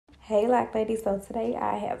Hey, Black Lady. So today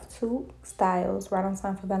I have two styles right on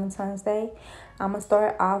time for Valentine's Day. I'm gonna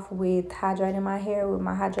start off with hydrating my hair with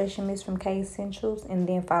my hydration mist from K Essentials, and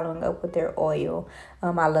then following up with their oil.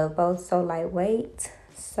 I love both. So lightweight,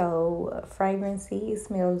 so fragrancy. It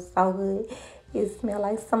smells so good. It smells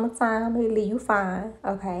like summertime. It leave you fine.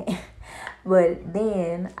 Okay. But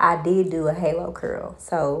then I did do a halo curl.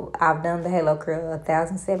 So I've done the halo curl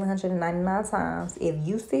 1,799 times. If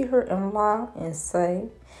you see her in law and say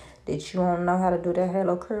that you don't know how to do that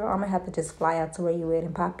halo curl, I'm gonna have to just fly out to where you at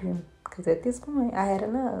and pop you. Cause at this point I had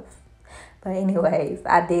enough. But anyways,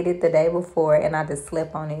 I did it the day before and I just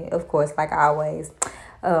slept on it, of course, like always.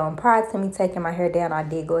 Prior to me taking my hair down, I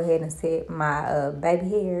did go ahead and set my baby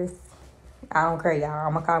hairs. I don't care, y'all.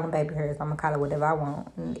 I'm gonna call them baby hairs. I'm gonna call it whatever I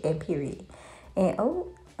want, and period. And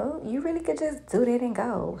you really could just do that and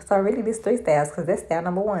go. So really, this three styles, cause that's style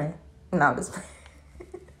number one. No, this.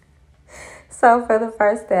 So for the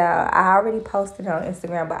first style, I already posted it on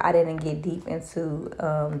Instagram, but I didn't get deep into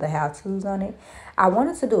the how-tos on it. I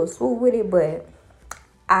wanted to do a swoop with it, but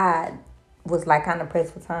I was like kind of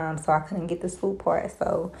pressed for time, so I couldn't get the swoop part.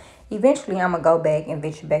 So eventually I'm gonna go back and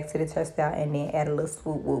venture back to the hairstyle and then add a little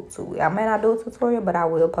swoop whoop to it. I may not do a tutorial, but I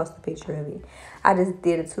will post a picture of it. I just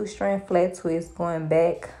did a 2-strand flat twist going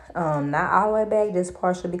back, not all the way back, just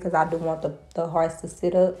partial, because I do want the hearts to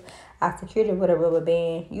sit up. I secured it with a rubber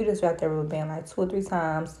band. You just wrap that rubber band like 2 or 3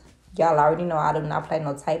 times. Y'all already know I do not play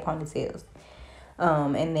no tight ponytails.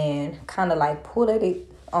 And then kind of like pull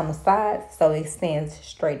it on the side so it stands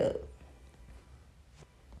straight up.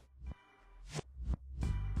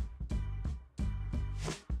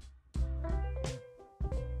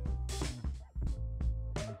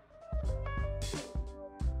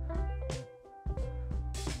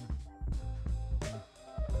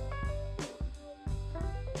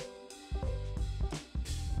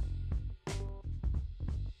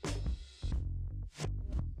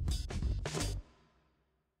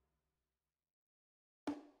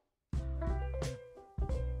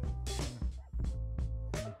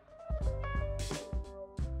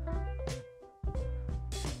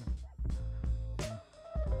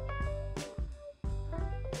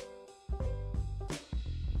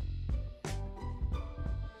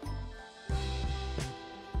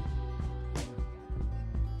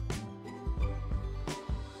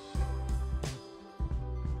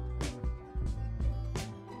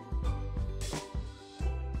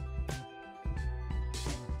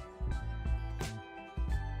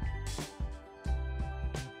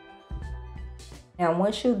 Now,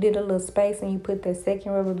 once you did a little space and you put that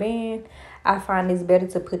second rubber band, I find it's better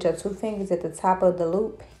to put your 2 fingers at the top of the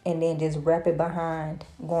loop and then just wrap it behind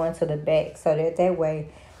going to the back, so that way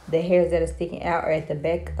the hairs that are sticking out are at the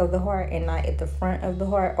back of the heart and not at the front of the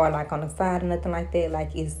heart or like on the side or nothing like that.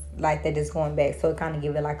 Like it's like they're just going back, so it kind of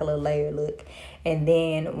give it like a little layered look. And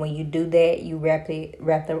then when you do that, you wrap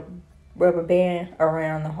the rubber band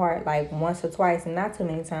around the heart like once or twice, and not too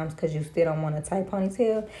many times, because you still don't want a tight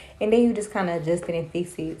ponytail. And then you just kind of adjust it and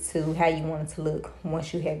fix it to how you want it to look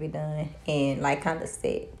once you have it done and like kind of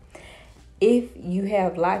set. If you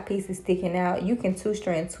have lock pieces sticking out, you can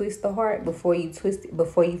 2-strand twist the heart before you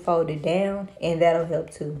fold it down, and that'll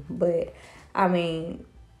help too. But I mean,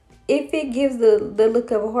 if it gives the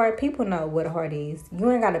look of a heart, people know what a heart is. You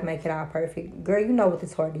ain't got to make it all perfect. Girl, you know what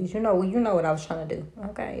this heart is. You know what I was trying to do,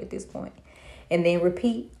 okay, at this point. And then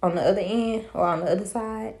repeat on the other end or on the other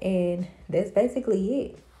side, and that's basically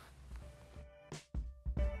it.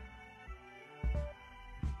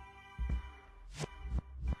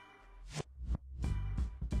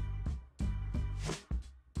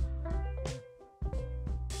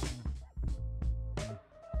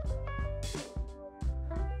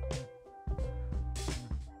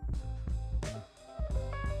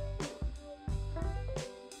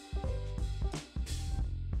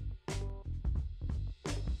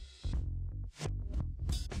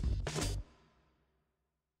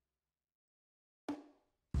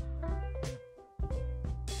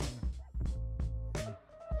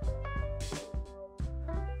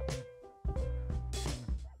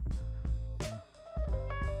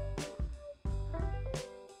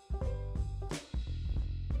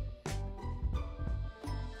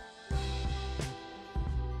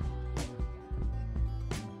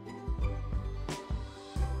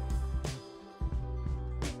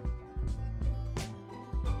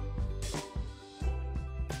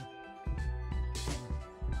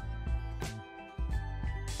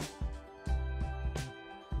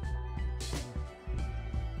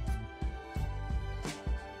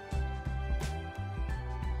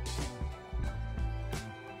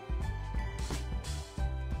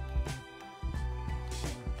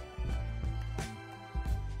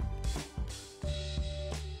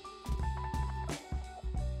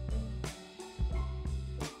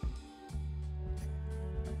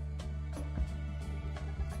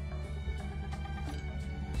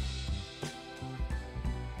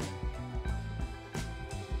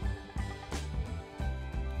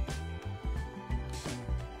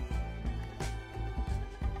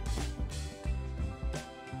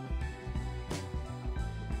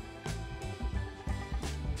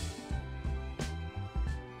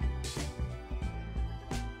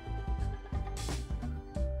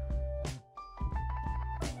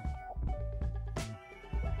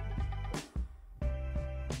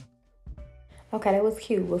 Okay, that was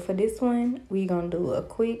cute. But for this one, we gonna do a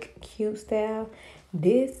quick, cute style.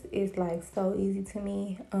 This is like so easy to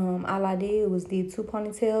me. All I did was did two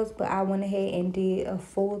ponytails, but I went ahead and did a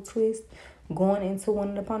full twist going into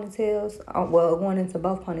one of the ponytails. Well, going into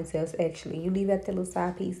both ponytails actually. You leave out the little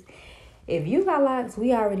side piece. If you got locks,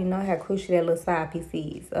 we already know how crucial that little side piece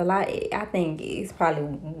is. A lot, I think it's probably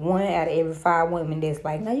one out of every five women that's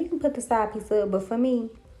like, no, you can put the side piece up. But for me,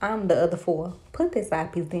 I'm the other four. Put that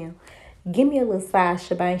side piece down. Give me a little side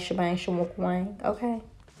shebang, shebang, shawang, wang, okay?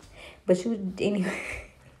 But you, anyway,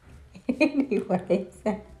 anyways.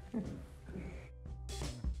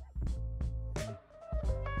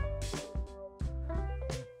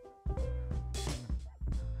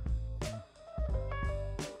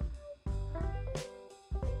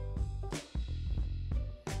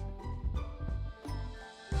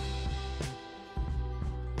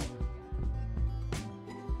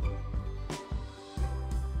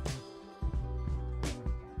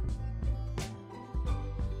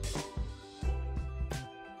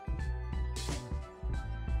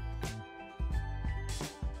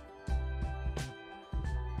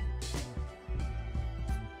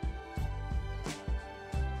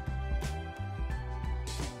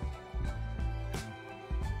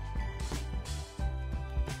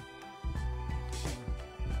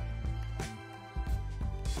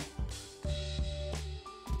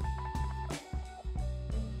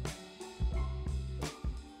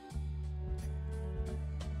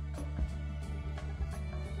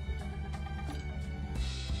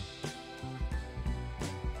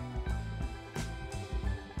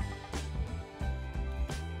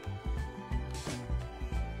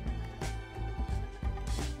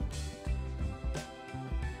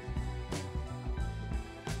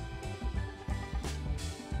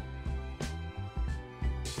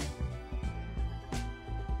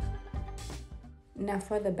 Now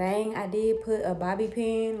for the bang, I did put a bobby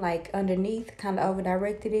pin like underneath, kind of over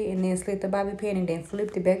directed it, and then slid the bobby pin and then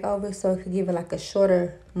flipped it back over so it could give it like a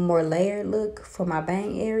shorter, more layered look for my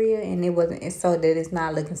bang area, and it wasn't it's so that it's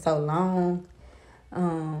not looking so long.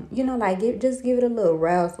 Like just give it a little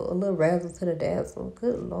razzle to the dazzle.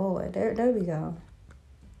 Good lord, there we go.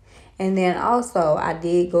 And then also I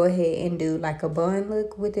did go ahead and do like a bun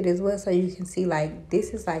look with it as well, so you can see like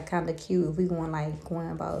this is like kind of cute if we going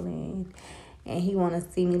bowling and he want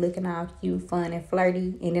to see me looking all cute, fun, and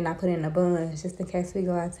flirty. And then I put in the buns just in case we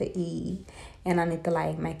go out to eat. And I need to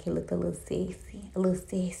like make it look a little sexy, a little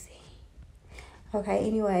sassy. Okay,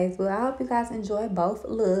 anyways, well, I hope you guys enjoy both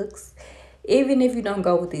looks. Even if you don't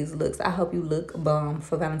go with these looks, I hope you look bomb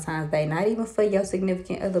for Valentine's Day. Not even for your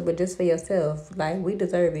significant other, but just for yourself. Like, we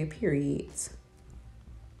deserve it, period.